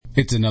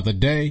It's another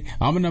day.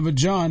 I'm another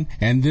John,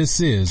 and this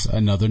is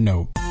Another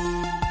Note.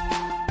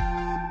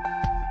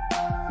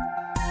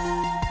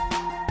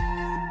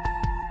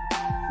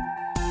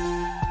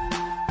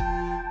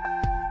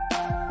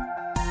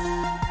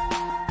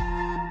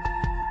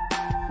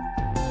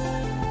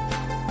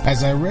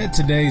 As I read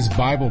today's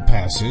Bible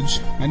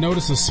passage, I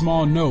noticed a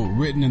small note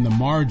written in the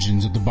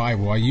margins of the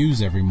Bible I use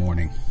every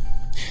morning.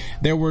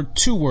 There were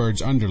two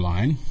words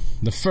underlined.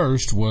 The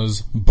first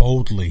was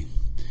boldly.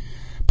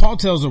 Paul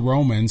tells the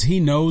Romans he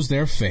knows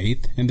their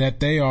faith and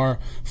that they are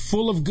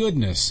full of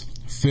goodness,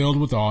 filled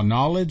with all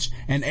knowledge,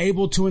 and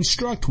able to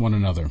instruct one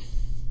another.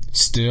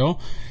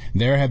 Still,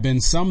 there have been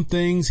some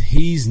things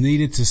he's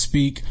needed to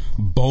speak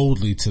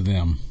boldly to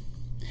them.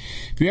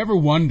 If you ever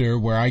wonder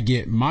where I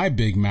get my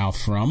big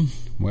mouth from,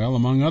 well,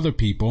 among other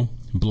people,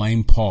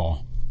 blame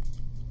Paul.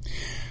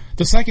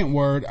 The second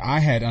word I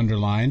had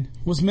underlined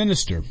was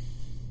minister.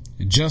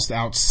 Just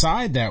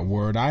outside that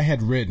word, I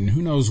had written,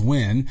 who knows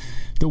when,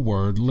 the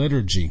word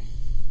liturgy.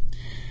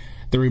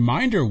 The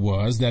reminder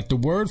was that the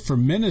word for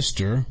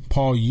minister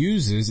Paul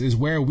uses is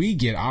where we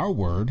get our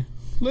word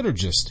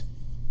liturgist.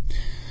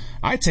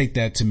 I take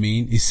that to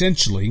mean,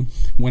 essentially,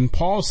 when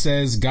Paul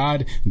says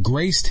God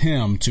graced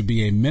him to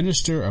be a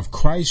minister of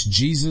Christ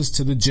Jesus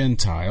to the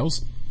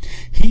Gentiles,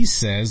 he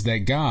says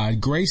that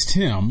God graced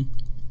him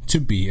to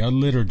be a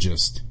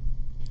liturgist.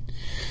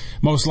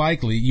 Most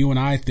likely, you and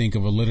I think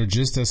of a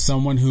liturgist as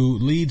someone who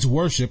leads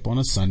worship on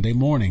a Sunday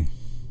morning.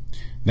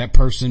 That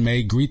person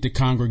may greet the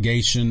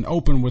congregation,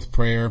 open with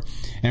prayer,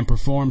 and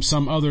perform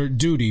some other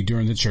duty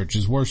during the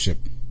church's worship.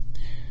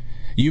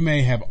 You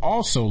may have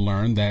also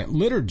learned that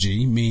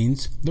liturgy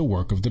means the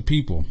work of the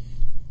people.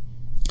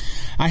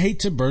 I hate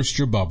to burst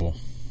your bubble.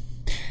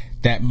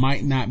 That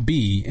might not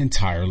be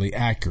entirely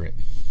accurate.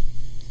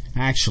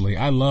 Actually,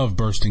 I love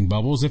bursting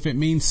bubbles if it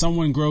means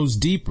someone grows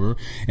deeper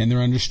in their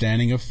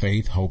understanding of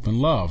faith, hope,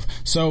 and love.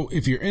 So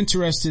if you're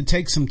interested,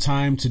 take some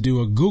time to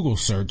do a Google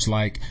search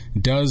like,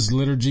 does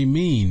liturgy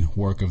mean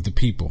work of the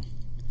people?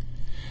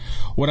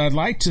 What I'd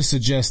like to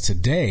suggest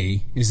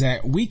today is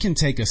that we can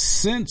take a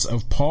sense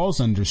of Paul's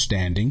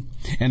understanding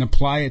and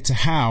apply it to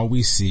how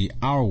we see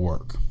our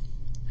work.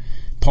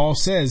 Paul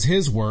says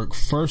his work,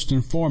 first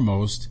and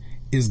foremost,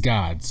 is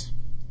God's.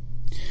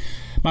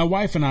 My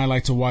wife and I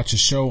like to watch a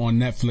show on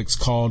Netflix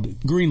called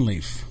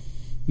Greenleaf.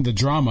 The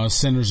drama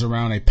centers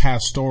around a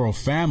pastoral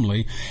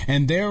family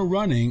and their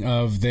running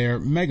of their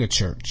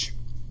megachurch.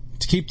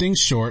 To keep things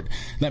short,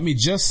 let me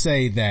just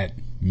say that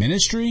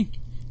ministry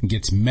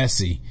gets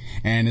messy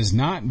and is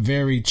not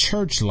very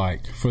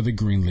church-like for the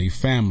Greenleaf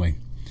family.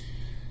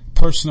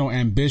 Personal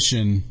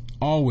ambition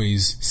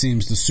always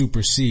seems to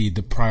supersede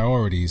the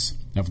priorities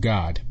of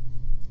God.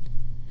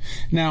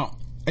 Now,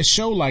 a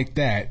show like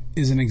that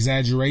is an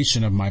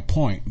exaggeration of my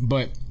point,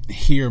 but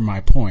hear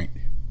my point.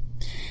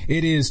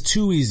 It is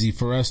too easy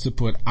for us to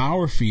put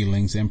our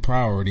feelings and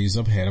priorities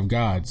ahead of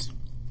God's.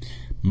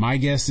 My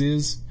guess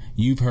is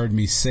you've heard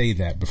me say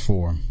that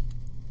before.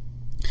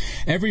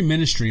 Every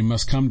ministry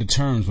must come to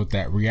terms with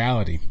that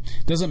reality.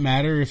 Doesn't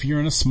matter if you're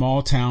in a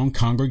small town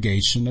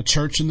congregation, a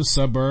church in the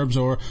suburbs,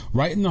 or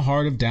right in the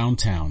heart of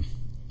downtown.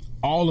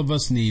 All of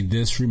us need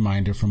this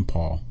reminder from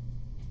Paul.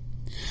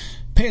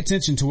 Pay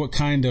attention to what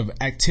kind of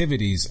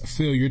activities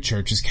fill your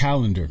church's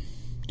calendar.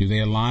 Do they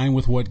align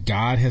with what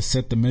God has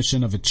set the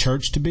mission of a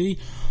church to be,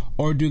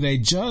 or do they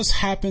just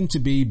happen to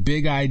be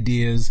big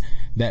ideas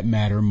that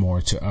matter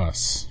more to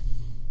us?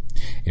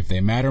 If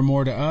they matter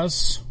more to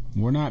us,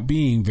 we're not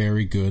being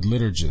very good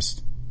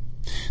liturgists.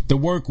 The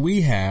work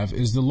we have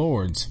is the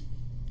Lord's.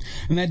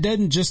 And that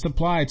doesn't just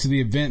apply to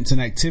the events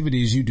and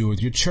activities you do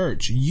with your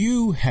church.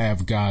 You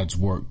have God's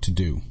work to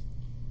do.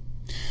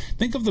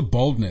 Think of the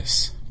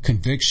boldness,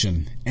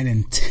 conviction, and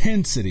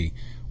intensity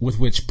with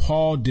which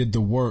Paul did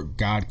the work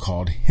God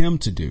called him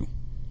to do.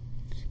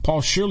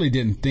 Paul surely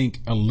didn't think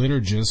a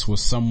liturgist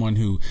was someone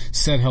who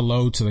said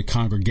hello to the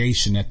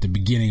congregation at the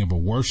beginning of a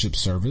worship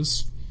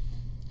service.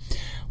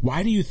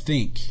 Why do you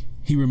think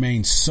he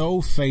remained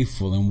so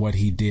faithful in what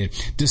he did,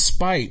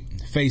 despite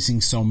facing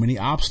so many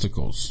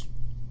obstacles?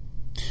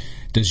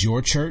 Does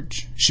your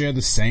church share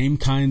the same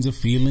kinds of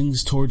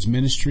feelings towards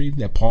ministry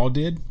that Paul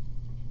did?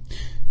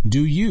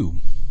 Do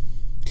you?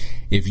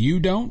 If you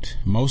don't,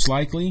 most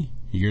likely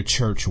your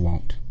church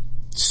won't.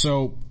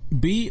 So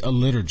be a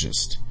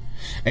liturgist,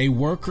 a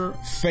worker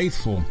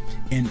faithful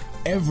in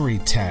every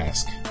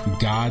task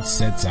God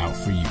sets out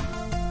for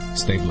you.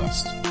 Stay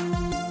blessed.